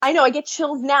I know, I get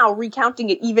chills now recounting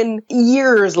it even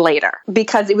years later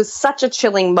because it was such a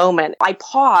chilling moment. I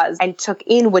paused and took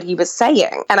in what he was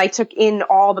saying, and I took in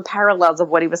all the parallels of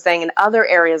what he was saying in other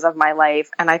areas of my life.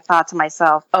 And I thought to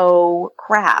myself, oh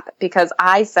crap, because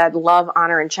I said love,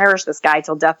 honor, and cherish this guy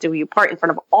till death do you part in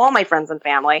front of all my friends and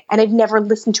family. And I've never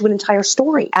listened to an entire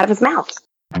story out of his mouth.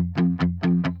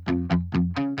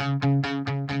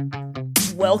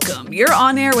 Welcome. You're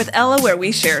on air with Ella, where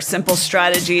we share simple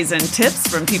strategies and tips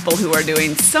from people who are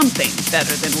doing something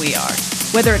better than we are.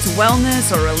 Whether it's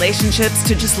wellness or relationships,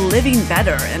 to just living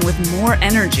better and with more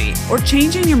energy, or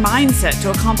changing your mindset to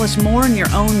accomplish more in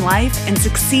your own life and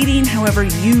succeeding however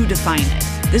you define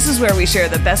it. This is where we share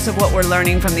the best of what we're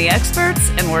learning from the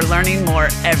experts, and we're learning more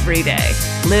every day.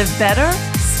 Live better,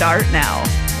 start now.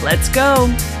 Let's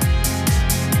go.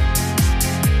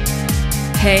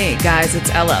 Hey guys, it's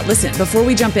Ella. Listen, before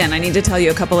we jump in, I need to tell you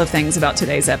a couple of things about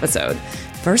today's episode.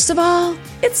 First of all,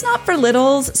 it's not for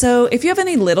littles, so if you have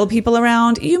any little people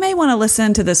around, you may want to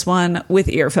listen to this one with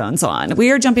earphones on.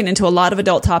 We are jumping into a lot of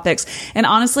adult topics, and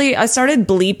honestly, I started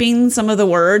bleeping some of the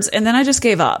words, and then I just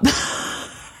gave up.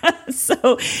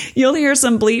 So you'll hear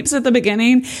some bleeps at the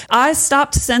beginning. I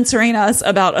stopped censoring us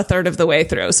about a third of the way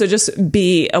through. So just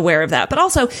be aware of that. But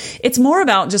also, it's more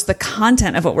about just the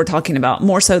content of what we're talking about,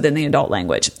 more so than the adult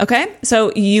language. Okay?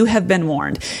 So you have been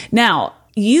warned. Now,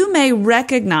 you may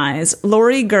recognize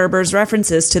Laurie Gerber's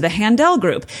references to the Handel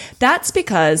Group. That's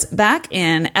because back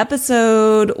in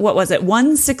episode,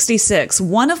 166,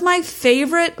 one of my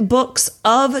favorite books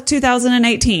of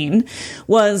 2018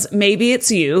 was Maybe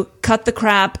It's You, Cut the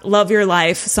Crap, Love Your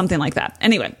Life, something like that.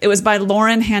 Anyway, it was by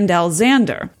Lauren Handel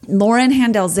Zander. Lauren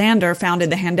Handel Zander founded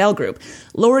the Handel Group.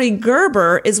 Laurie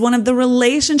Gerber is one of the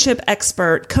relationship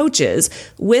expert coaches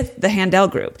with the Handel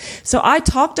Group. So I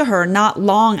talked to her not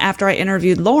long after I interviewed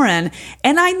Lauren,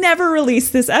 and I never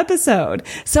released this episode.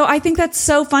 So I think that's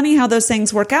so funny how those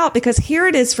things work out, because here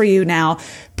it is for you now.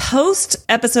 Post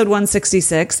episode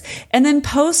 166 and then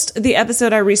post the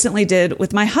episode I recently did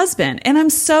with my husband. And I'm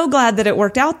so glad that it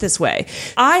worked out this way.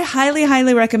 I highly,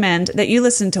 highly recommend that you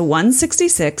listen to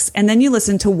 166 and then you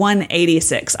listen to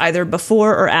 186, either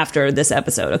before or after this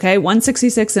episode. Okay.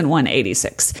 166 and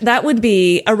 186. That would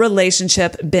be a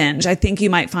relationship binge. I think you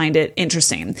might find it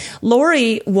interesting.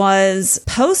 Laurie was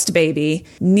post baby,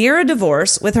 near a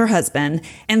divorce with her husband,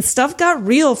 and stuff got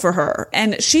real for her.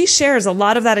 And she shares a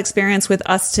lot of that experience with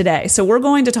us today. So we're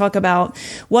going to talk about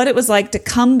what it was like to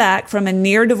come back from a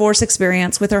near divorce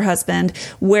experience with her husband,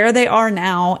 where they are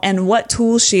now, and what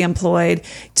tools she employed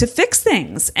to fix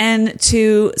things and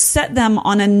to set them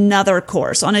on another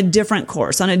course, on a different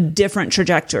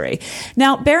trajectory.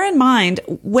 Now, bear in mind,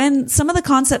 when some of the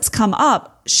concepts come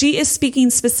up, she is speaking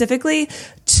specifically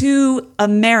to a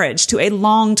marriage, to a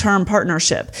long-term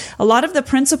partnership. A lot of the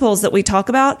principles that we talk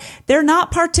about, they're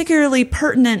not particularly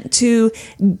pertinent to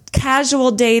casual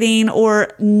dating or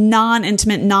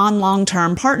non-intimate,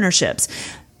 non-long-term partnerships.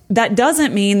 That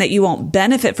doesn't mean that you won't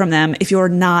benefit from them if you're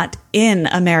not in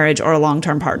a marriage or a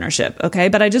long-term partnership. Okay.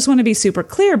 But I just want to be super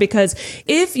clear, because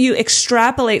if you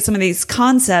extrapolate some of these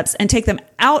concepts and take them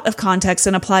out of context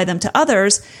and apply them to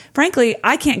others, frankly,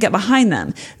 I can't get behind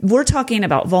them. We're talking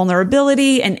about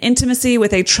vulnerability and intimacy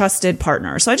with a trusted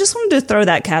partner. So I just wanted to throw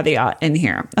that caveat in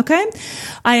here. Okay.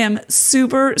 I am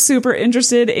super, super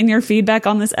interested in your feedback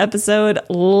on this episode.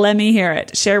 Let me hear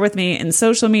it. Share with me in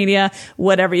social media,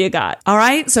 whatever you got. All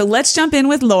right. So let's jump in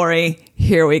with Laurie.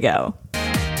 Here we go.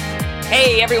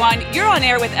 Hey everyone, you're on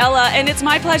air with Ella, and it's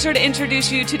my pleasure to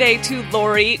introduce you today to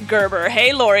Laurie Gerber.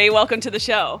 Hey Laurie, welcome to the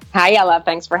show. Hi Ella,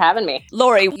 thanks for having me.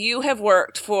 Laurie, you have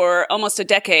worked for almost a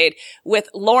decade with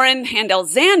Lauren Handel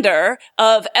Zander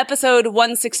of episode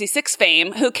 166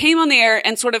 fame, who came on the air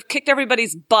and sort of kicked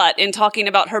everybody's butt in talking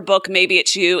about her book, Maybe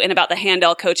It's You, and about the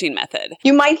Handel coaching method.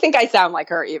 You might think I sound like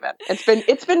her even.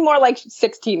 It's been more like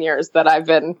 16 years that I've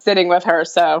been sitting with her,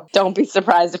 so don't be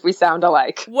surprised if we sound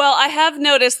alike. Well, I have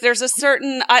noticed there's a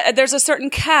certain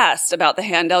cast about the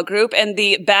Handel Group and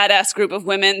the badass group of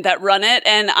women that run it.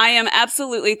 And I am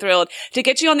absolutely thrilled to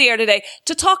get you on the air today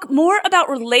to talk more about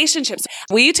relationships.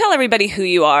 Will you tell everybody who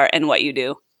you are and what you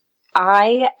do?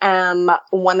 I am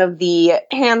one of the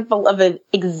handful of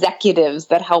executives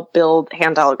that help build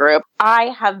Handel Group. I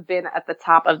have been at the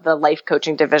top of the life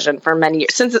coaching division for many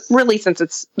years, since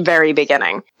its very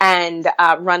beginning, and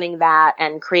running that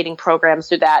and creating programs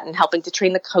through that and helping to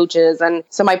train the coaches. And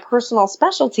so my personal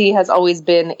specialty has always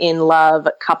been in love,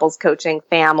 couples coaching,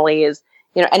 families,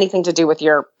 anything to do with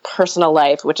your personal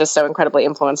life, which is so incredibly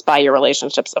influenced by your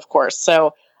relationships, of course.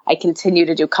 So I continue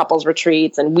to do couples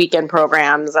retreats and weekend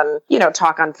programs and,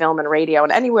 talk on film and radio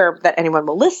and anywhere that anyone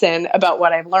will listen about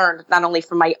what I've learned, not only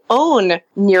from my own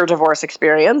near divorce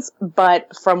experience,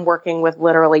 but from working with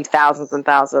literally thousands and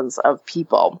thousands of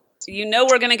people.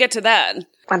 We're going to get to that.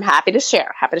 I'm happy to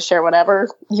share whatever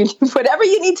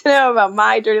you need to know about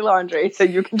my dirty laundry, so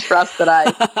you can trust that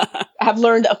I have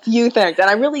learned a few things. And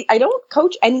I don't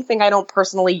coach anything I don't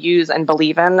personally use and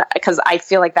believe in, because I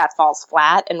feel like that falls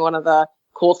flat. And one of the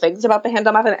cool things about the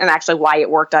Handle Method, and actually why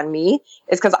it worked on me,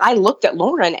 is because I looked at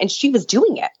Lauren and she was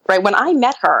doing it, right? When I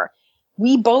met her,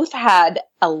 we both had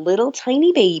a little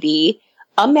tiny baby,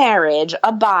 a marriage,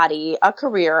 a body, a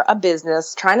career, a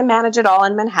business, trying to manage it all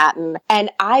in Manhattan. And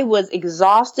I was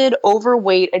exhausted,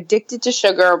 overweight, addicted to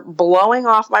sugar, blowing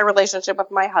off my relationship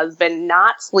with my husband,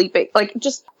 not sleeping.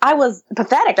 I was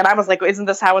pathetic. And I was like, isn't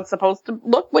this how it's supposed to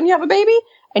look when you have a baby?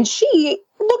 And she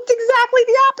looked exactly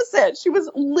the opposite. She was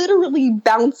literally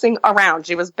bouncing around.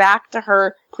 She was back to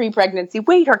her pre-pregnancy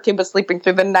weight. Her kid was sleeping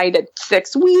through the night at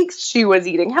 6 weeks. She was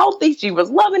eating healthy. She was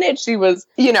loving it. She was,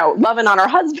 loving on her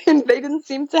husband. They didn't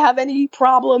seem to have any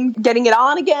problem getting it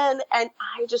on again. And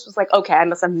I just was like, okay, I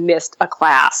must have missed a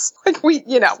class.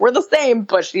 We're the same,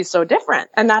 but she's so different.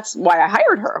 And that's why I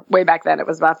hired her way back then. It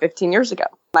was about 15 years ago.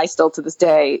 I still to this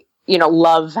day,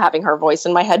 love having her voice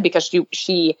in my head, because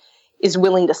she is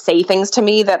willing to say things to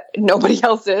me that nobody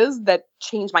else is, that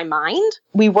change my mind.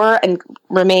 We were and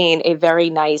remain a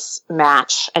very nice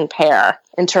match and pair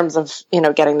in terms of,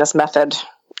 getting this method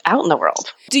out in the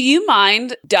world. Do you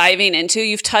mind diving into,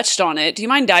 you've touched on it, do you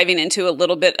mind diving into a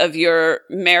little bit of your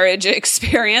marriage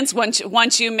experience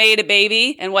once you made a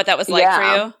baby and what that was like for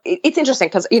you? It's interesting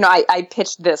because, I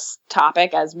pitched this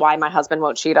topic as why my husband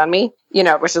won't cheat on me,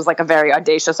 which is like a very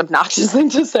audacious, obnoxious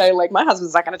thing to say, like, my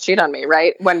husband's not going to cheat on me,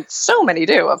 right? When so many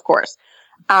do, of course.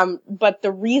 But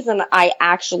the reason I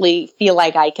actually feel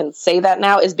like I can say that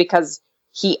now is because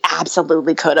he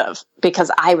absolutely could have,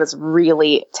 because I was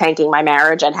really tanking my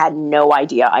marriage and had no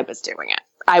idea I was doing it.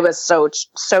 I was so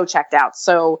checked out,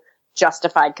 so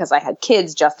justified because I had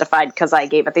kids, justified because I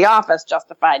gave at the office,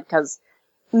 justified because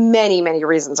many, many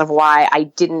reasons of why I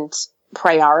didn't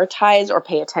prioritize or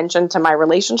pay attention to my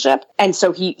relationship. And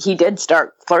so he did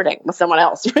start flirting with someone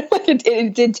else.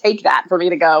 It did take that for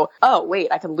me to go, oh,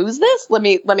 wait, I can lose this? Let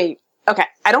me, okay,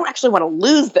 I don't actually want to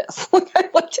lose this.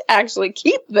 I'd like to actually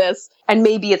keep this, and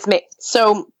maybe it's me.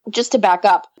 So just to back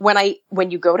up,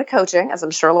 when you go to coaching, as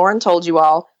I'm sure Lauren told you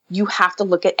all, you have to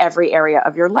look at every area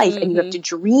of your life, and you have to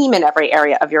dream in every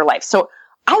area of your life. So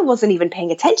I wasn't even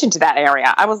paying attention to that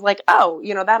area. I was like, oh,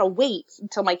 that'll wait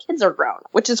until my kids are grown,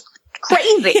 which is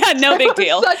crazy. Yeah, no big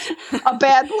deal. Such a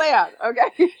bad plan.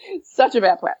 Okay. Such a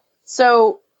bad plan.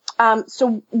 So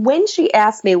when she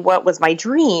asked me what was my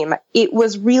dream, it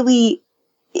was really,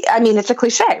 it's a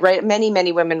cliche, right? Many,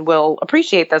 many women will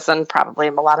appreciate this, and probably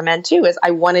a lot of men too, is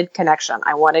I wanted connection.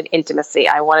 I wanted intimacy.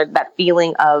 I wanted that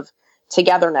feeling of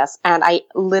togetherness. And I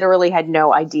literally had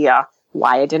no idea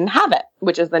why I didn't have it,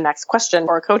 which is the next question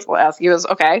or a coach will ask you is,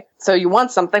 okay, so you want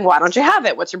something. Why don't you have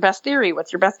it? What's your best theory?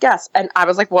 What's your best guess? And I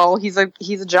was like, well, he's a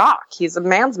jock. He's a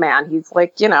man's man. He's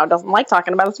like, doesn't like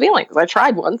talking about his feelings. I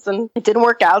tried once and it didn't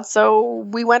work out. So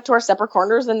we went to our separate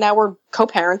corners, and now we're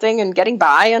co-parenting and getting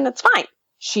by, and it's fine.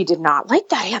 She did not like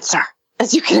that answer.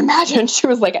 As you can imagine, she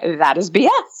was like, that is BS.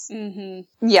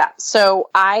 Mm-hmm. Yeah. So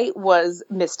I was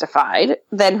mystified.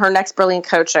 Then her next brilliant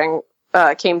coaching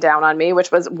came down on me,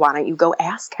 which was, why don't you go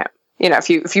ask him?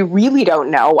 If you really don't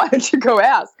know, why don't you go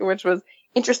ask? Which was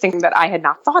interesting that I had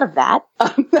not thought of that.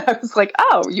 I was like,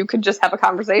 oh, you could just have a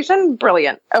conversation?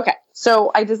 Brilliant. Okay. So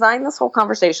I designed this whole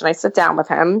conversation. I sit down with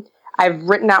him. I've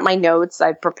written out my notes.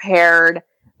 I've prepared.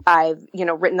 I've,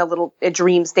 written a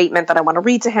dream statement that I want to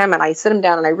read to him, and I sit him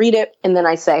down and I read it. And then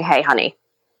I say, hey, honey,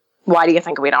 why do you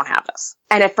think we don't have this?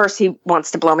 And at first he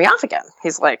wants to blow me off again.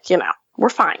 He's like, we're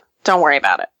fine. Don't worry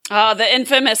about it. Oh, the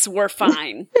infamous, we're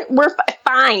fine. We're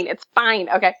fine. It's fine.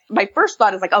 Okay. My first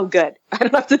thought is like, oh, good. I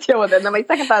don't have to deal with it. And then my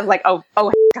second thought is like, oh,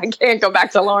 I can't go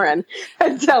back to Lauren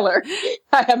and tell her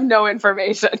I have no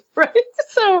information. Right.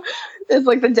 So it's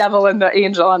like the devil and the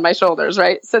angel on my shoulders.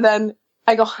 Right. So then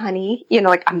I go, honey,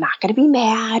 I'm not going to be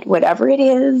mad, whatever it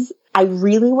is. I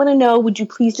really want to know. Would you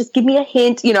please just give me a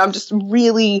hint? I'm just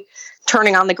really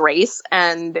turning on the grace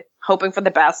and hoping for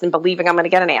the best and believing I'm going to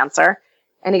get an answer.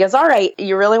 And he goes, all right,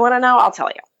 you really want to know? I'll tell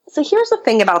you. So here's the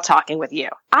thing about talking with you.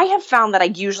 I have found that I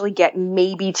usually get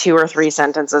maybe 2 or 3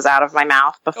 sentences out of my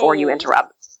mouth before you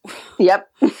interrupt. Yep.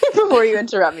 Before you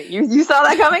interrupt me. You saw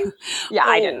that coming? Yeah,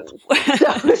 I didn't.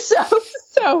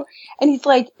 So, and he's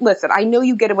like, listen, I know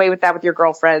you get away with that with your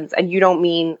girlfriends and you don't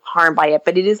mean harm by it,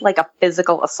 but it is like a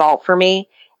physical assault for me.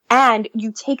 And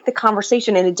you take the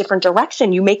conversation in a different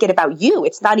direction. You make it about you.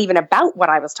 It's not even about what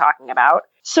I was talking about.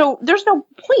 So there's no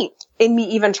point in me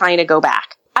even trying to go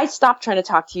back. I stopped trying to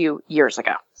talk to you years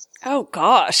ago. Oh,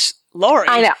 gosh. Laurie.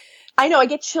 I know. I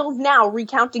get chills now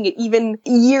recounting it even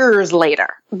years later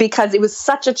because it was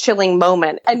such a chilling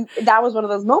moment. And that was one of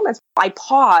those moments I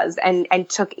paused and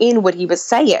took in what he was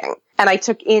saying. And I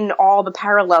took in all the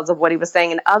parallels of what he was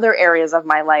saying in other areas of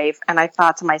my life. And I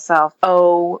thought to myself,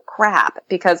 oh, crap,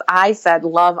 because I said,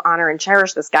 love, honor, and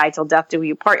cherish this guy till death do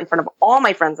you part in front of all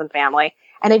my friends and family.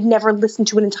 And I've never listened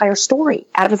to an entire story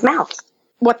out of his mouth.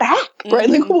 What the heck? Right?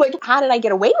 Like, how did I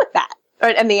get away with that?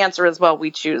 And the answer is, well,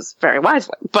 we choose very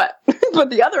wisely. But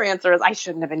the other answer is I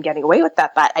shouldn't have been getting away with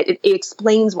that. It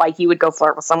explains why he would go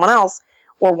flirt with someone else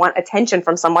or want attention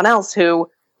from someone else who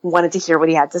wanted to hear what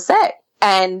he had to say.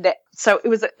 And so it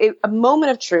was a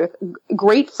moment of truth.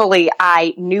 Gratefully,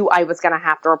 I knew I was going to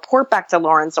have to report back to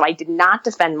Lauren. So I did not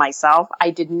defend myself. I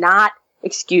did not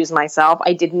excuse myself.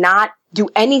 I did not do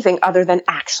anything other than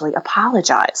actually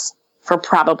apologize for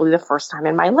probably the first time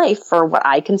in my life for what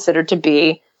I considered to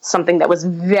be something that was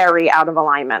very out of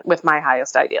alignment with my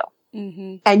highest ideal.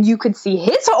 Mm-hmm. And you could see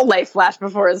his whole life flash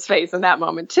before his face in that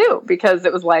moment too, because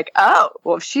it was like, oh,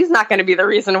 well, if she's not going to be the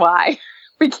reason why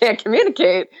we can't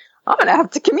communicate, I'm going to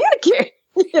have to communicate,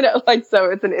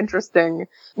 so it's an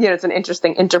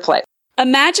interesting interplay.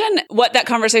 Imagine what that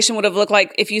conversation would have looked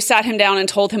like if you sat him down and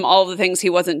told him all the things he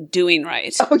wasn't doing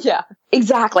right. Oh, yeah,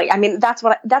 exactly. I mean, that's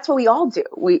what we all do.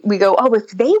 We go, oh, if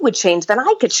they would change, then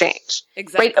I could change.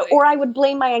 Exactly. Right? Or I would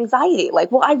blame my anxiety.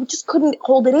 Like, well, I just couldn't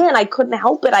hold it in. I couldn't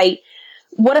help it.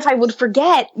 What if I would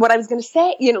forget what I was going to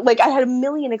say? I had a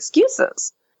million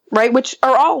excuses. Right? Which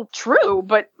are all true,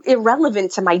 but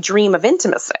irrelevant to my dream of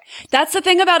intimacy. That's the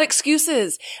thing about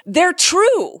excuses. They're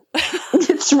true.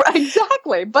 It's right.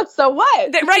 Exactly. But so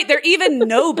what? Right. They're even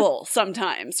noble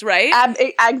sometimes, right?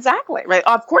 Exactly. Right.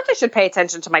 Of course I should pay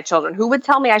attention to my children. Who would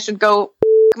tell me I should go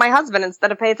my husband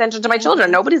instead of pay attention to my children?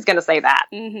 Nobody's going to say that.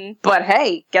 Mm-hmm. But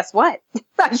hey, guess what?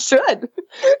 I should.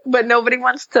 But nobody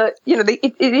wants to,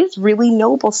 it is really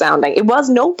noble sounding. It was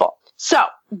noble. So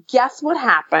guess what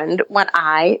happened when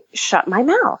I shut my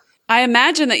mouth? I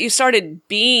imagine that you started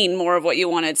being more of what you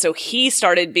wanted. So he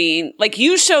started being, like,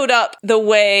 you showed up the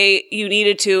way you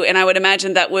needed to. And I would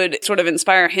imagine that would sort of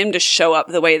inspire him to show up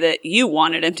the way that you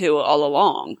wanted him to all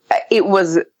along. It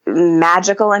was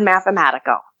magical and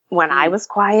mathematical. When I was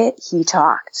quiet, he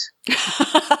talked.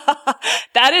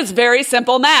 That is very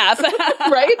simple math.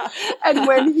 Right? And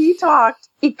when he talked,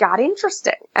 it got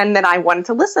interesting. And then I wanted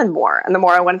to listen more. And the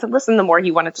more I wanted to listen, the more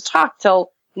he wanted to talk,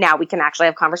 till now we can actually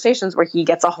have conversations where he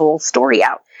gets a whole story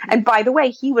out. And by the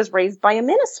way, he was raised by a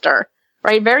minister,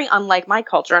 right? Very unlike my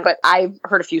culture. But I've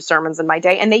heard a few sermons in my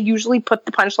day, and they usually put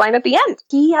the punchline at the end.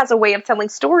 He has a way of telling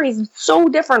stories so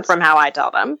different from how I tell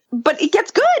them, but it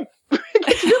gets good.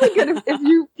 It's really good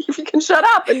if you can shut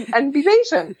up and be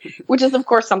patient, which is, of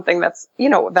course, something that's,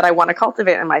 that I want to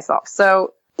cultivate in myself.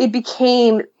 So it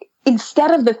became,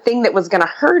 instead of the thing that was going to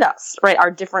hurt us, right, our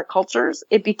different cultures,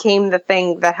 it became the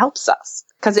thing that helps us,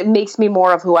 because it makes me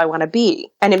more of who I want to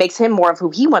be. And it makes him more of who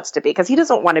he wants to be, because he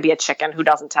doesn't want to be a chicken who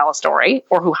doesn't tell a story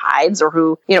or who hides or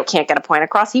who, can't get a point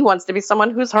across. He wants to be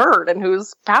someone who's heard and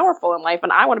who's powerful in life.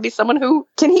 And I want to be someone who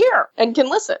can hear and can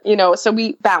listen, so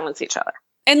we balance each other.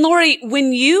 And Laurie,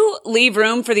 when you leave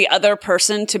room for the other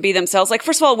person to be themselves, like,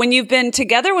 first of all, when you've been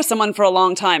together with someone for a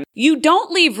long time, you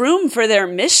don't leave room for their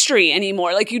mystery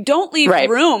anymore. Like, you don't leave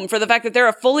room for the fact that they're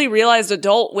a fully realized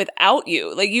adult without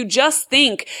you. Like, you just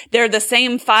think they're the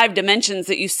same 5 dimensions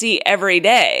that you see every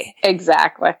day.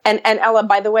 Exactly. And Ella,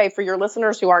 by the way, for your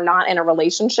listeners who are not in a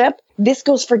relationship, this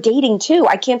goes for dating too.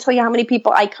 I can't tell you how many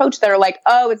people I coach that are like,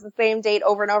 oh, it's the same date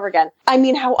over and over again. I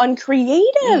mean, how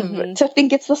uncreative to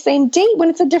think it's the same date when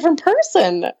it's a different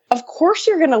person. Of course,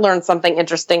 you're going to learn something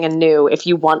interesting and new if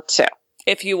you want to.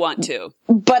 If you want to.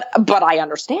 But I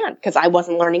understand, because I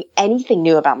wasn't learning anything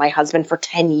new about my husband for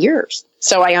 10 years.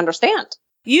 So I understand.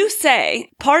 You say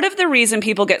part of the reason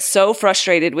people get so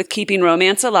frustrated with keeping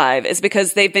romance alive is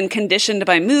because they've been conditioned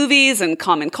by movies and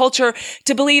common culture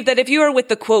to believe that if you are with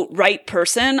the, quote, right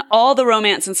person, all the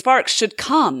romance and sparks should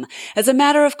come as a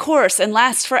matter of course and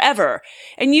last forever.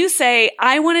 And you say,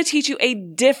 I want to teach you a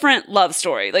different love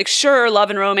story. Like, sure, love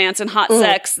and romance and hot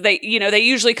sex, they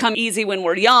usually come easy when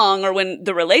we're young or when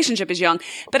the relationship is young.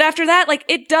 But after that, like,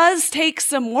 it does take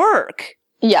some work.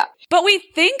 Yeah. But we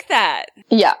think that.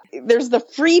 Yeah. There's the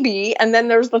freebie, and then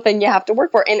there's the thing you have to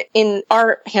work for. And in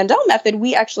our Handel method,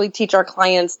 we actually teach our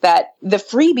clients that the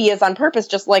freebie is on purpose,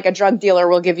 just like a drug dealer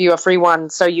will give you a free one.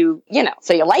 So you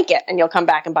like it and you'll come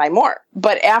back and buy more.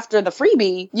 But after the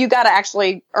freebie, you got to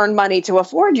actually earn money to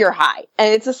afford your high.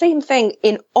 And it's the same thing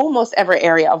in almost every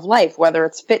area of life, whether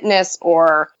it's fitness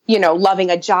or, loving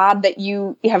a job that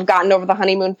you have gotten over the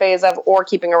honeymoon phase of, or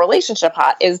keeping a relationship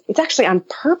hot. It's actually on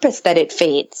purpose that it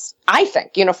fades. I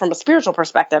think, from a spiritual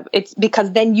perspective, it's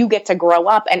because then you get to grow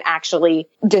up and actually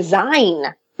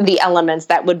design the elements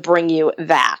that would bring you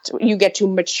that. You get to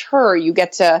mature. You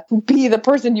get to be the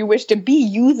person you wish to be,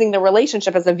 using the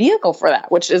relationship as a vehicle for that,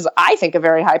 which is, I think, a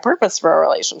very high purpose for a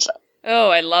relationship. Oh,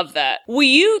 I love that. Will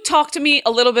you talk to me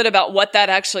a little bit about what that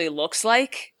actually looks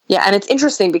like? Yeah, and it's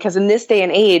interesting because in this day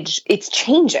and age, it's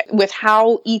changing with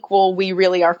how equal we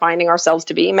really are finding ourselves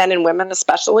to be, men and women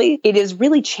especially. It is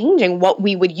really changing what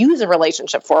we would use a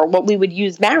relationship for, what we would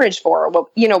use marriage for, what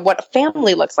a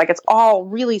family looks like. It's all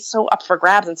really so up for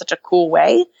grabs in such a cool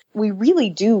way. We really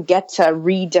do get to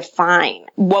redefine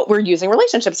what we're using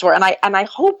relationships for. And I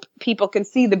hope people can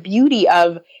see the beauty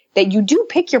of that you do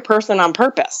pick your person on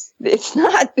purpose. It's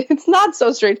not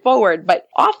so straightforward, but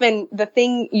often the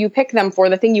thing you pick them for,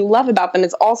 the thing you love about them,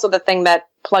 is also the thing that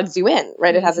plugs you in,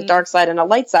 right? It has a dark side and a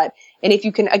light side. And if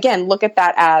you can, again, look at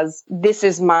that as, this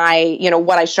is my,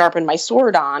 what I sharpen my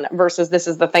sword on, versus this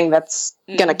is the thing that's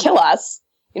going to kill us.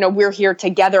 We're here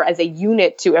together as a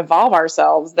unit to evolve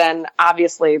ourselves, then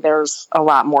obviously there's a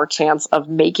lot more chance of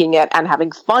making it and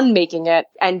having fun making it,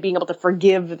 and being able to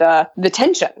forgive the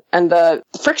tension and the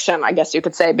friction, I guess you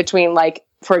could say, between, like,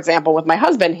 for example, with my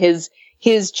husband,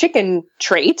 his chicken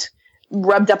trait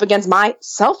rubbed up against my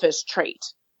selfish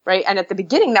trait. Right. And at the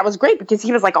beginning, that was great because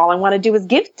he was like, all I want to do is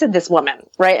give to this woman.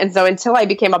 Right. And so until I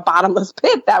became a bottomless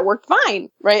pit, that worked fine.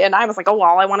 Right. And I was like, oh,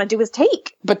 all I want to do is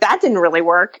take. But that didn't really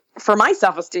work for my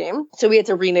self-esteem. So we had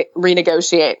to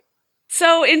renegotiate.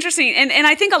 So interesting. And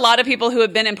I think a lot of people who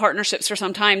have been in partnerships for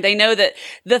some time, they know that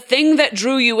the thing that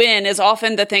drew you in is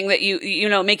often the thing that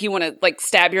make you want to, like,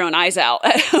 stab your own eyes out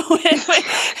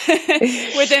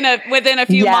within a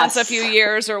few months, a few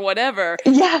years, or whatever.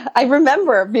 Yeah. I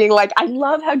remember being like, I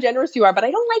love how generous you are, but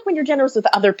I don't like when you're generous with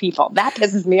other people. That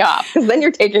pisses me off, because then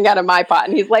you're taking out of my pot.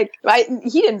 And he's like,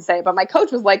 he didn't say it, but my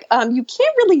coach was like, you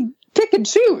can't really pick and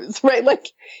choose, right? Like,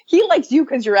 he likes you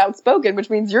because you're outspoken, which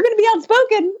means you're going to be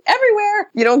outspoken everywhere.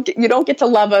 You don't get to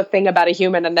love a thing about a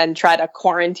human and then try to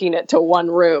quarantine it to one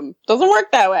room. Doesn't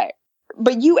work that way.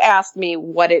 But you asked me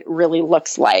what it really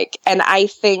looks like. And I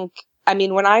think,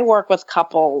 when I work with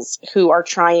couples who are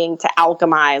trying to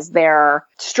alchemize their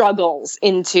struggles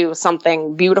into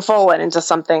something beautiful and into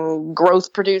something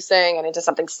growth producing and into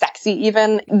something sexy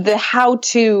even, the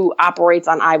how-to operates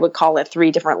on, I would call it,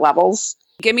 3 different levels.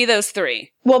 Give me those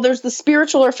 3. Well, there's the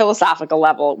spiritual or philosophical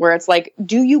level, where it's like,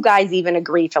 do you guys even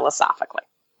agree philosophically?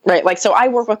 Right? Like, so I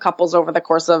work with couples over the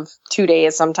course of 2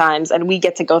 days sometimes, and we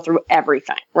get to go through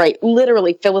everything, right?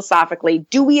 Literally, philosophically,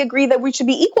 do we agree that we should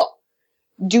be equal?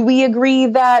 Do we agree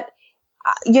that,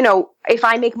 if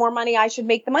I make more money, I should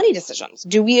make the money decisions?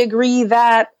 Do we agree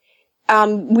that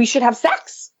we should have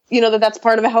sex? That's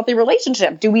part of a healthy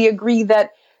relationship? Do we agree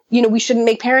that we shouldn't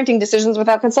make parenting decisions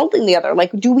without consulting the other?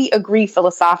 Like, do we agree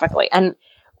philosophically? And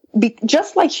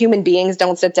just like human beings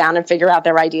don't sit down and figure out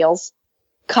their ideals,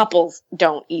 couples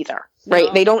don't either, right?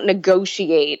 No. They don't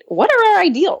negotiate. What are our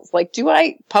ideals? Like,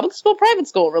 public school, private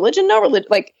school, religion, no religion?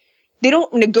 Like, they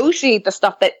don't negotiate the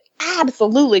stuff that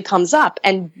absolutely comes up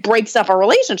and breaks up a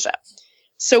relationship.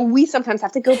 So we sometimes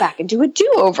have to go back and do a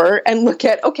do-over and look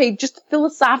at, okay, just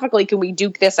philosophically, can we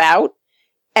duke this out?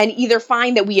 And either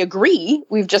find that we agree,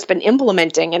 we've just been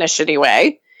implementing in a shitty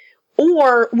way,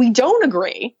 or we don't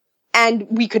agree and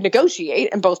we could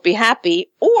negotiate and both be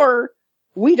happy, or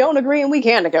we don't agree and we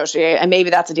can negotiate, and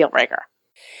maybe that's a deal breaker.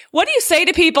 What do you say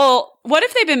to people? What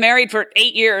if they've been married for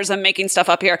 8 years? I'm making stuff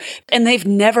up here, and they've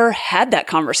never had that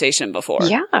conversation before?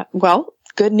 Yeah, well,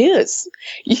 good news.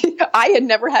 I had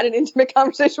never had an intimate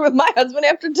conversation with my husband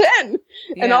after 10.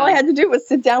 Yeah. And all I had to do was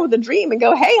sit down with a dream and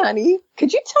go, hey, honey,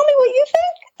 could you tell me what you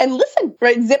think? And listen,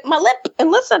 right? Zip my lip and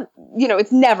listen.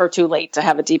 It's never too late to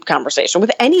have a deep conversation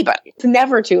with anybody. It's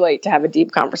never too late to have a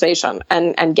deep conversation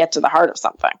and get to the heart of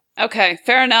something. Okay,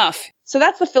 fair enough. So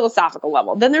that's the philosophical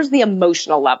level. Then there's the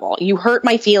emotional level. You hurt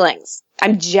my feelings.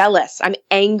 I'm jealous. I'm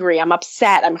angry. I'm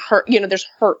upset. I'm hurt. There's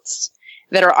hurts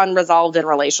that are unresolved in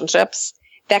relationships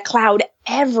that cloud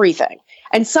everything.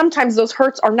 And sometimes those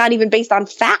hurts are not even based on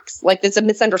facts. Like, it's a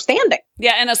misunderstanding.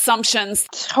 Yeah, and assumptions.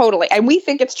 Totally. And we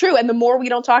think it's true. And the more we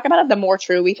don't talk about it, the more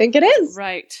true we think it is.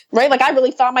 Right. Right? Like, I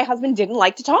really thought my husband didn't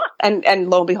like to talk. And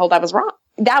lo and behold, I was wrong.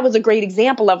 that was a great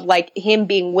example of like him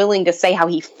being willing to say how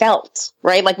he felt,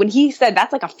 right? Like when he said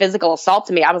that's like a physical assault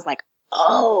to me, I was like,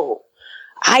 oh,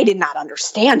 I did not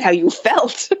understand how you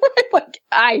felt. Like,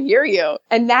 I hear you.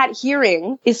 And that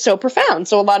hearing is so profound.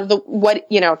 So a lot of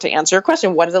to answer your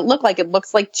question, what does it look like? It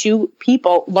looks like two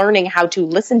people learning how to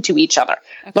listen to each other,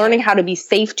 learning how to be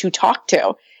safe to talk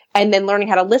to, and then learning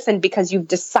how to listen because you've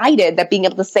decided that being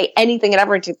able to say anything and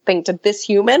everything to this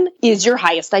human is your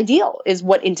highest ideal, is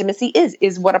what intimacy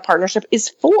is what a partnership is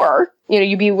for.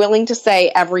 You be willing to say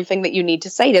everything that you need to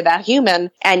say to that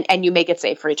human and you make it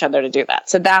safe for each other to do that.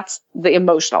 So that's the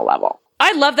emotional level.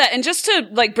 I love that. And just to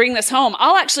like bring this home,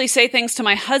 I'll actually say things to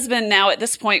my husband now at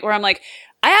this point where I'm like,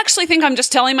 I actually think I'm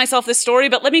just telling myself this story,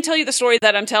 but let me tell you the story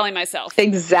that I'm telling myself.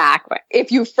 Exactly.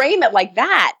 If you frame it like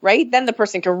that, right, then the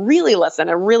person can really listen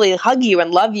and really hug you and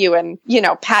love you and,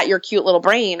 pat your cute little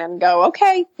brain and go,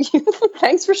 okay,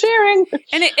 thanks for sharing.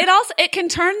 And it can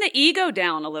turn the ego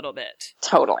down a little bit.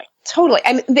 Totally.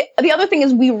 And the other thing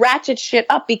is we ratchet shit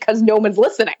up because no one's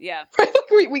listening. Yeah.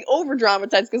 we over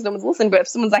dramatize because no one's listening, but if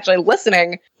someone's actually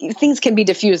listening, things can be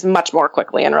diffused much more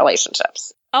quickly in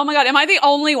relationships. Oh my God. Am I the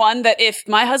only one that if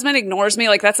my husband ignores me,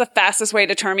 like that's the fastest way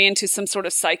to turn me into some sort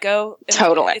of psycho?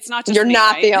 Totally. It's not just You're me,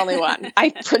 not right? the only one.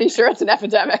 I'm pretty sure it's an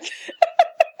epidemic.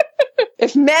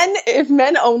 If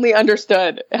men only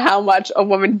understood how much a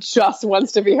woman just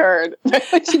wants to be heard,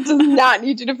 she does not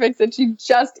need you to fix it. She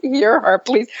just hear her,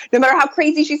 please. No matter how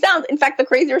crazy she sounds. In fact, the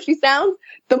crazier she sounds,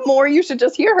 the more you should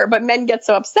just hear her. But men get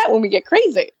so upset when we get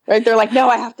crazy, right? They're like, no,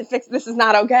 I have to fix this. Is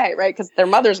not okay, right? Because their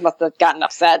mothers must have gotten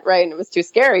upset, right? And it was too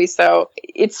scary. So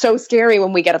it's so scary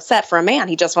when we get upset for a man.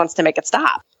 He just wants to make it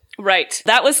stop. Right.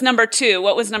 That was number 2.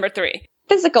 What was number 3?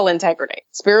 Physical integrity,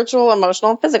 spiritual,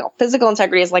 emotional, and physical. Physical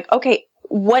integrity is like, okay,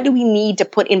 what do we need to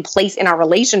put in place in our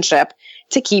relationship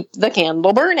to keep the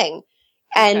candle burning?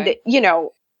 And,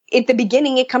 at the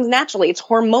beginning, it comes naturally. It's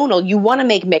hormonal. You want to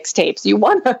make mixtapes. You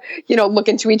want to, look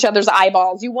into each other's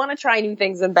eyeballs. You want to try new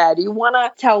things in bed. You want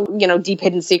to tell, deep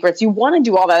hidden secrets. You want to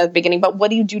do all that at the beginning. But what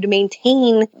do you do to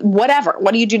maintain whatever?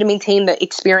 What do you do to maintain the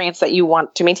experience that you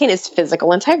want to maintain is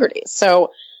physical integrity.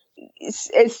 So it's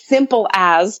as simple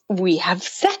as we have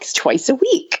sex twice a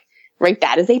week. Right?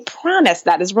 That is a promise.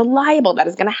 That is reliable. That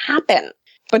is going to happen.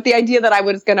 But the idea that I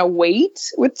was going to wait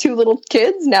with 2 little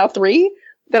kids, now 3,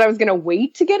 that I was going to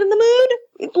wait to get in the mood,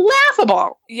 it's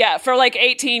laughable. Yeah, for like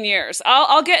 18 years.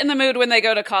 I'll get in the mood when they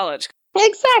go to college.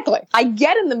 Exactly. I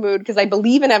get in the mood because I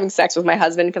believe in having sex with my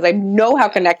husband, because I know how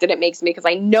connected it makes me, because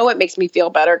I know it makes me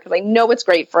feel better, because I know it's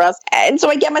great for us. And so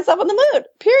I get myself in the mood,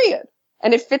 period.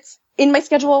 And it fits in my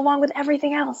schedule along with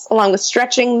everything else, along with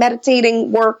stretching,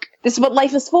 meditating, work. This is what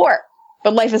life is for.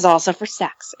 But life is also for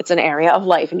sex. It's an area of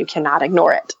life and you cannot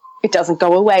ignore it. It doesn't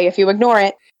go away if you ignore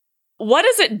it. What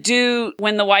does it do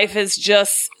when the wife is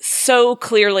just so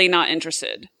clearly not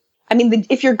interested? I mean,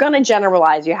 if you're going to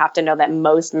generalize, you have to know that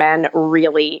most men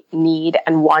really need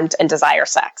and want and desire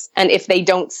sex. And if they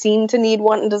don't seem to need,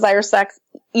 want, and desire sex,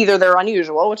 either they're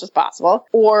unusual, which is possible,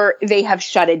 or they have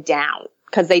shut it down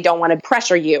because they don't want to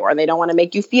pressure you, or they don't want to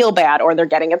make you feel bad, or they're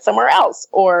getting it somewhere else,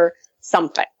 or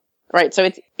something. Right.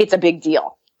 So it's a big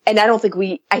deal. And I don't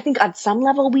think I think on some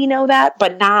level we know that,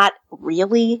 but not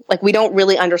really. Like we don't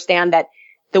really understand that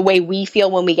the way we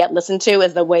feel when we get listened to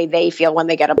is the way they feel when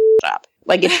they get a job.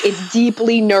 Like it's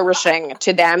deeply nourishing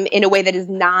to them in a way that is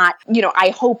not,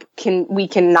 I hope we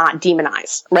cannot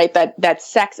demonize, right? That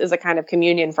sex is a kind of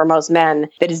communion for most men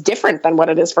that is different than what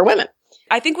it is for women.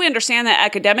 I think we understand that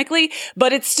academically,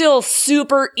 but it's still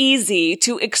super easy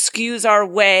to excuse our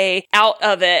way out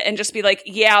of it and just be like,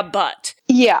 yeah, but.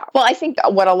 Yeah. Well, I think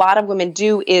what a lot of women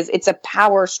do is it's a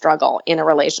power struggle in a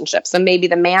relationship. So maybe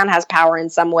the man has power in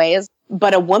some ways,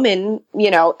 but a woman,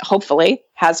 hopefully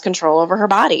has control over her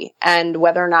body and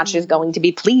whether or not she's going to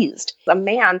be pleased. A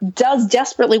man does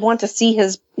desperately want to see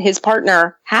his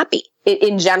partner happy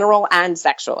in general and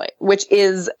sexually, which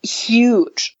is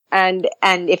huge. And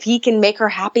if he can make her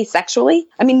happy sexually,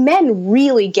 I mean, men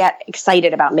really get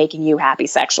excited about making you happy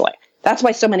sexually. That's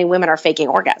why so many women are faking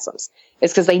orgasms.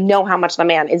 It's because they know how much the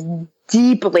man is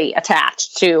deeply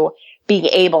attached to being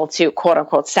able to, quote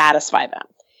unquote, satisfy them.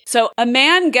 So a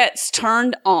man gets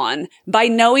turned on by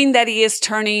knowing that he is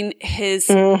turning his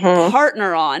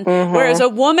partner on, whereas a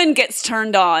woman gets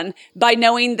turned on by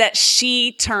knowing that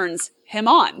she turns him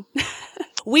on.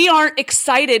 We aren't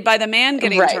excited by the man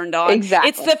getting turned on. Exactly.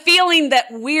 It's the feeling that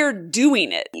we're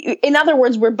doing it. In other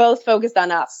words, we're both focused on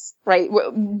us, right?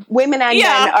 Women and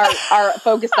men are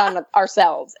focused on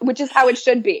ourselves, which is how it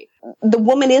should be. The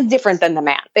woman is different than the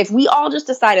man. If we all just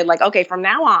decided like, okay, from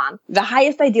now on, the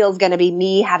highest ideal is going to be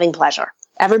me having pleasure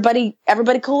Everybody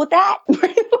cool with that?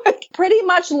 Like, pretty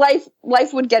much life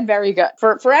would get very good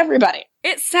for everybody.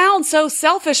 It sounds so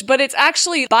selfish, but it's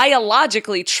actually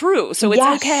biologically true. So it's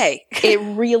okay. It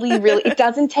really, it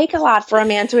doesn't take a lot for a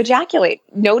man to ejaculate.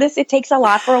 Notice it takes a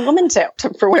lot for a woman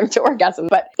for women to orgasm,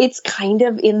 but it's kind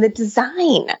of in the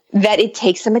design that it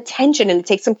takes some attention and it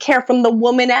takes some care from the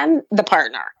woman and the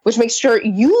partner, which makes sure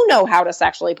you know how to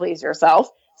sexually please yourself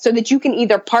so that you can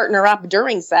either partner up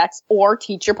during sex or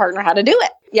teach your partner how to do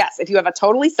it. Yes, if you have a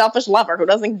totally selfish lover who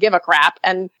doesn't give a crap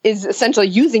and is essentially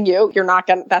using you,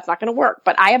 that's not going to work.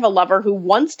 But I have a lover who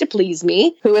wants to please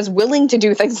me, who is willing to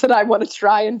do things that I want to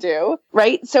try and do,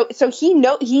 right? So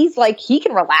he's like, he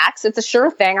can relax. It's a sure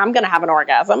thing. I'm going to have an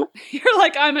orgasm. You're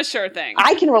like, I'm a sure thing.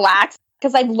 I can relax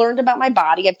because I've learned about my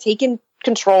body. I've taken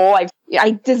control.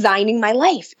 I'm designing my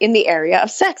life in the area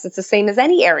of sex. It's the same as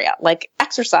any area, like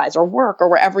exercise or work or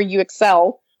wherever you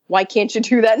excel. Why can't you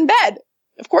do that in bed?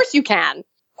 Of course you can.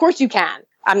 Of course you can.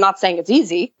 I'm not saying it's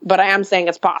easy, but I am saying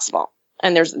it's possible.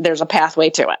 And there's a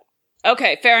pathway to it.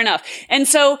 Okay, fair enough. And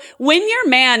so when your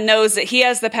man knows that he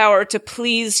has the power to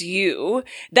please you,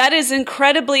 that is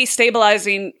incredibly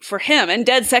stabilizing for him and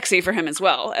dead sexy for him as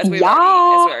well, as we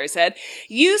already said.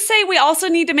 You say we also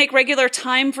need to make regular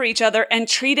time for each other and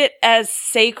treat it as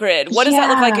sacred. What does that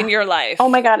look like in your life? Oh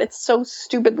my God, it's so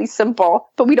stupidly simple,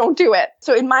 but we don't do it.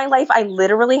 So in my life, I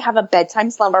literally have a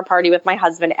bedtime slumber party with my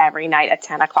husband every night at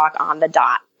 10 o'clock on the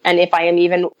dot. And if I am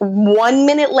even 1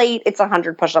 minute late, it's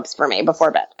 100 push-ups for me before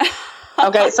bed.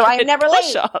 Okay, so I am never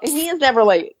late, and he is never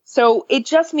late. So it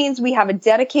just means we have a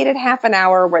dedicated half an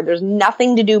hour where there's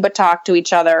nothing to do but talk to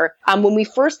each other. When we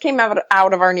first came out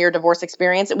of our near divorce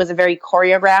experience, it was a very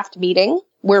choreographed meeting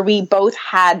where we both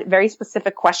had very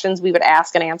specific questions we would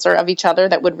ask and answer of each other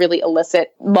that would really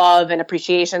elicit love and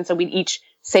appreciation. So we'd each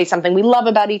say something we love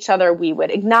about each other. We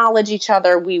would acknowledge each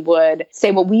other. We would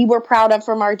say what we were proud of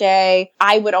from our day.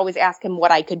 I would always ask him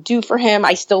what I could do for him.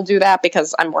 I still do that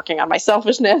because I'm working on my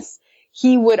selfishness.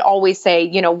 He would always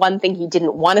say, one thing he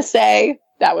didn't want to say.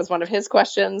 That was one of his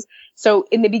questions. So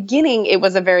in the beginning, it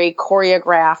was a very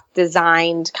choreographed,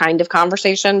 designed kind of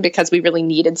conversation because we really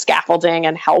needed scaffolding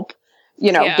and help,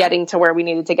 getting to where we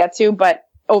needed to get to. But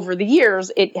over the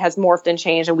years, it has morphed and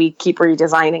changed and we keep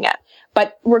redesigning it.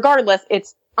 But regardless,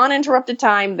 it's uninterrupted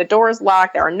time. The door is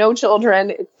locked. There are no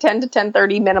children. It's 10 to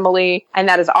 10:30 minimally. And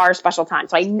that is our special time.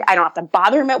 So I don't have to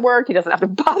bother him at work. He doesn't have to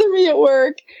bother me at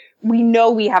work. We know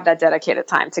we have that dedicated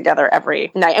time together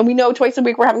every night. And we know twice a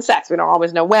week we're having sex. We don't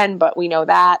always know when, but we know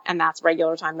that. And that's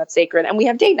regular time. That's sacred. And we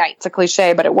have date night. It's a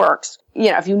cliche, but it works.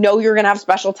 If you know you're going to have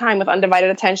special time with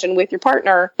undivided attention with your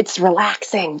partner, it's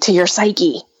relaxing to your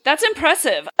psyche. That's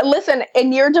impressive. Listen,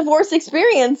 and your divorce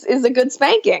experience is a good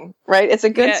spanking, right? It's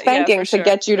a good spanking to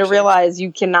get you to realize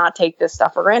you cannot take this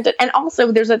stuff for granted. And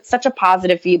also there's such a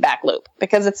positive feedback loop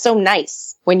because it's so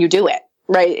nice when you do it.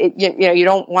 Right. You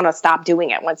don't want to stop doing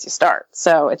it once you start.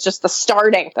 So it's just the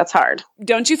starting that's hard.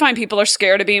 Don't you find people are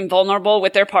scared of being vulnerable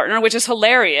with their partner, which is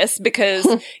hilarious because,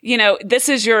 this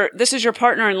is your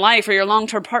partner in life or your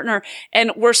long-term partner.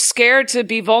 And we're scared to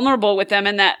be vulnerable with them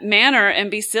in that manner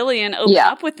and be silly and open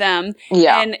up with them.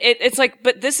 Yeah. And it's like,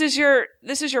 but this is your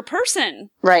person.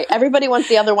 Right. Everybody wants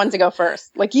the other one to go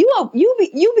first. Like you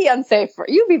be unsafe.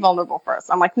 You be vulnerable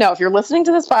first. I'm like, no, if you're listening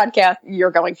to this podcast,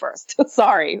 you're going first.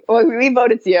 Sorry. We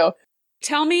voted you.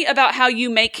 Tell me about how you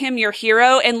make him your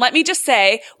hero. And let me just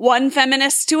say, one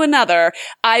feminist to another,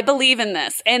 I believe in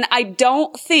this. And I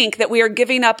don't think that we are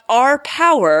giving up our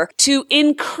power to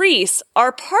increase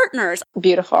our partners.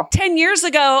 Beautiful. 10 years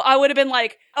ago, I would have been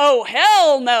like, oh,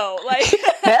 hell no. Like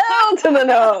hell to the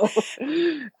no.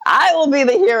 I will be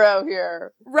the hero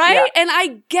here. Right? Yeah. And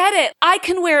I get it. I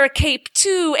can wear a cape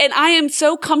too. And I am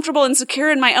so comfortable and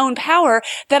secure in my own power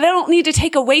that I don't need to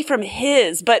take away from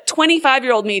his. But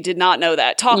 25-year-old me did not know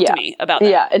that. Talk to me about that.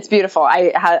 Yeah, it's beautiful.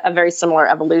 I had a very similar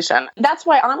evolution. That's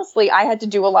why, honestly, I had to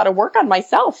do a lot of work on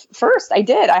myself first. I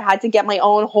did. I had to get my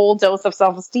own whole dose of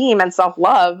self-esteem and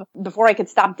self-love before I could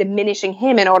stop diminishing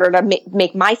him in order to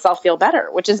make myself feel better,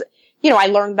 which is, I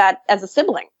learned that as a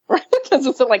sibling, right? Because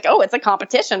it's like, oh, it's a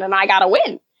competition and I got to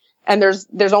win. And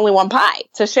there's only one pie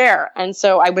to share. And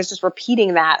so I was just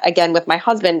repeating that again with my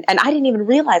husband. And I didn't even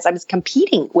realize I was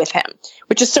competing with him,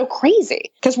 which is so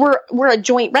crazy because we're a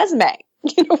joint resume.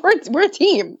 We're a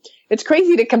team. It's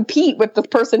crazy to compete with the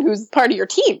person who's part of your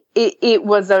team. It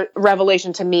was a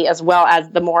revelation to me as well as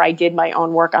the more I did my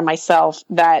own work on myself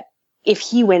that if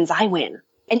he wins, I win.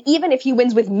 And even if he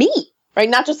wins with me, right?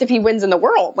 Not just if he wins in the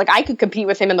world. Like I could compete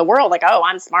with him in the world. Like, oh,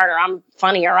 I'm smarter. I'm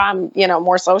funnier. I'm,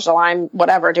 more social. I'm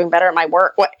whatever, doing better at my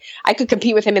work. I could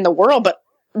compete with him in the world, but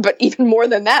But even more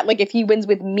than that, like if he wins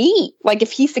with me, like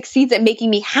if he succeeds at making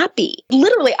me happy,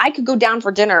 literally I could go down for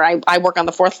dinner. I work on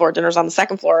the 4th floor, dinner's on the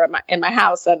 2nd floor in my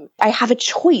house. And I have a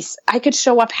choice. I could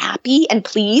show up happy and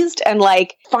pleased and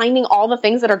like finding all the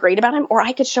things that are great about him. Or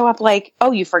I could show up like,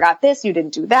 oh, you forgot this. You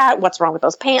didn't do that. What's wrong with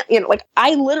those pants? You know, like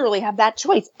I literally have that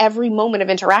choice every moment of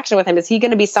interaction with him. Is he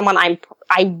going to be someone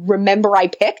I remember I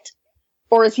picked?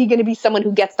 Or is he going to be someone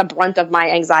who gets the brunt of my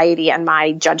anxiety and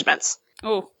my judgments?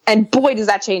 Oh. And boy, does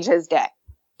that change his day.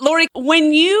 Laurie,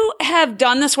 when you have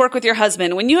done this work with your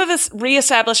husband, when you have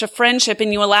reestablished a friendship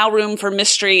and you allow room for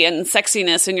mystery and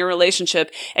sexiness in your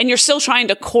relationship, and you're still trying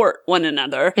to court one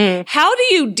another, how do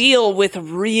you deal with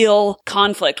real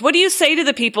conflict? What do you say to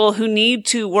the people who need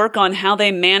to work on how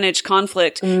they manage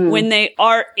conflict when they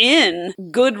are in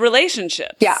good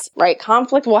relationships? Yeah, right.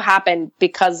 Conflict will happen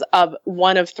because of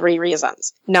one of 3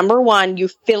 reasons. Number 1, you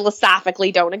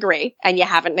philosophically don't agree and you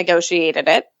haven't negotiated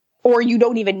it. Or you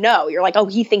don't even know. You're like, oh,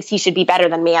 he thinks he should be better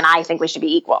than me and I think we should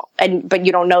be equal. But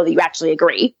you don't know that you actually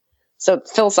agree. So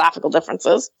philosophical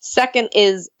differences. Second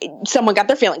is someone got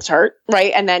their feelings hurt,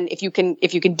 right? And then if you can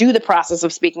do the process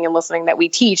of speaking and listening that we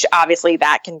teach, obviously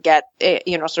that can get,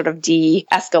 sort of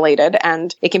de-escalated,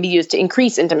 and it can be used to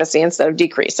increase intimacy instead of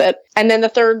decrease it. And then the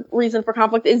third reason for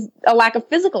conflict is a lack of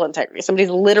physical integrity.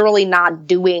 Somebody's literally not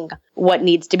doing what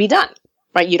needs to be done.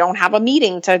 Right? You don't have a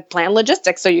meeting to plan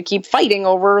logistics, so you keep fighting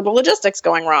over the logistics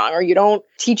going wrong, or you don't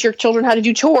teach your children how to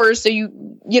do chores, so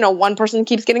one person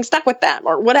keeps getting stuck with them,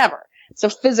 or whatever. So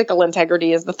physical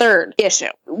integrity is the third issue.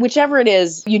 Whichever it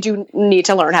is, you do need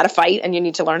to learn how to fight, and you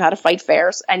need to learn how to fight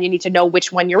fair, and you need to know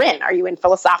which one you're in. Are you in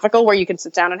philosophical, where you can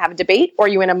sit down and have a debate, or are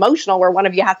you in emotional, where one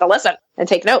of you has to listen and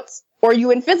take notes? Or are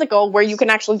you in physical, where you can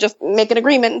actually just make an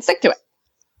agreement and stick to it?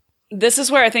 This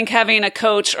is where I think having a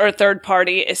coach or a third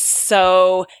party is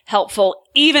so helpful,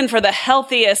 even for the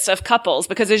healthiest of couples,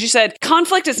 because as you said,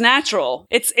 conflict is natural.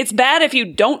 It's bad if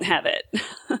you don't have it.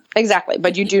 Exactly.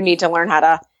 But you do need to learn how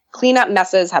to clean up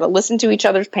messes, how to listen to each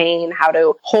other's pain, how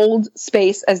to hold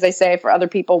space, as they say, for other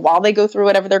people while they go through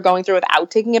whatever they're going through without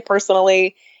taking it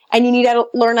personally. And you need to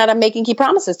learn how to make and keep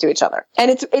promises to each other. And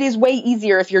it is way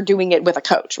easier if you're doing it with a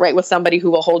coach, right? With somebody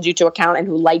who will hold you to account and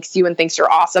who likes you and thinks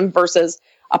you're awesome, versus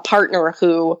a partner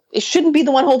who shouldn't be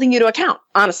the one holding you to account,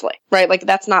 honestly, right? Like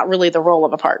that's not really the role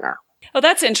of a partner. Oh,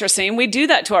 that's interesting. We do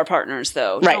that to our partners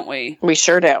though, right. Don't we? We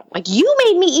sure do. Like, you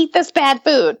made me eat this bad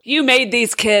food. You made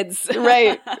these kids.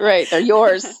 Right. They're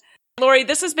yours. Laurie,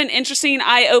 this has been interesting,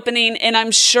 eye-opening, and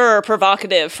I'm sure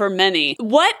provocative for many.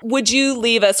 What would you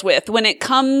leave us with when it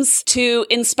comes to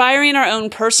inspiring our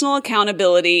own personal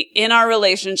accountability in our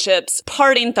relationships?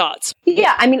 Parting thoughts.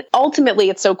 Yeah, I mean, ultimately,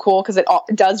 it's so cool because it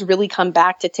does really come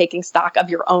back to taking stock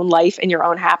of your own life and your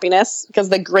own happiness, because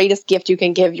the greatest gift you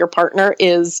can give your partner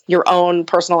is your own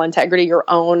personal integrity, your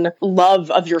own love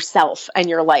of yourself and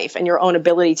your life, and your own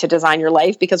ability to design your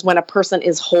life. Because when a person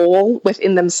is whole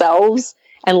within themselves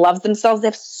and loves themselves, they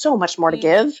have so much more to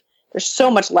give. There's so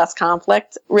much less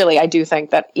conflict. Really, I do think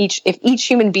that if each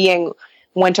human being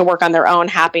went to work on their own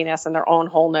happiness and their own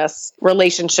wholeness,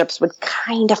 relationships would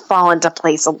kind of fall into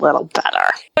place a little better.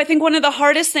 I think one of the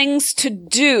hardest things to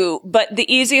do, but the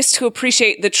easiest to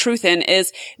appreciate the truth in,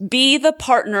 is be the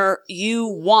partner you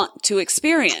want to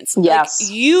experience. Yes.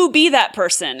 Like, you be that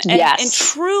person. And, yes. And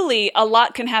truly, a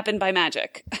lot can happen by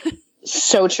magic.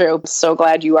 So true. So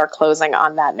glad you are closing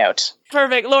on that note.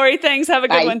 Perfect. Laurie, thanks. Have a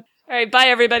good one. All right. Bye,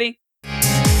 everybody.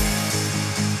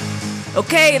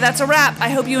 Okay, that's a wrap. I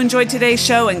hope you enjoyed today's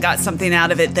show and got something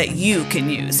out of it that you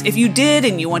can use. If you did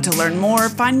and you want to learn more,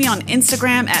 find me on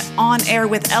Instagram at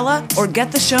OnAirWithElla, or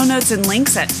get the show notes and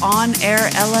links at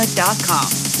OnAirElla.com.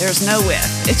 There's no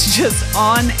with. It's just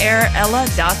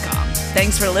OnAirElla.com.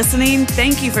 Thanks for listening.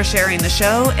 Thank you for sharing the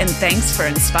show. And thanks for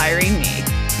inspiring me.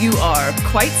 You are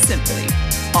quite simply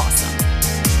awesome.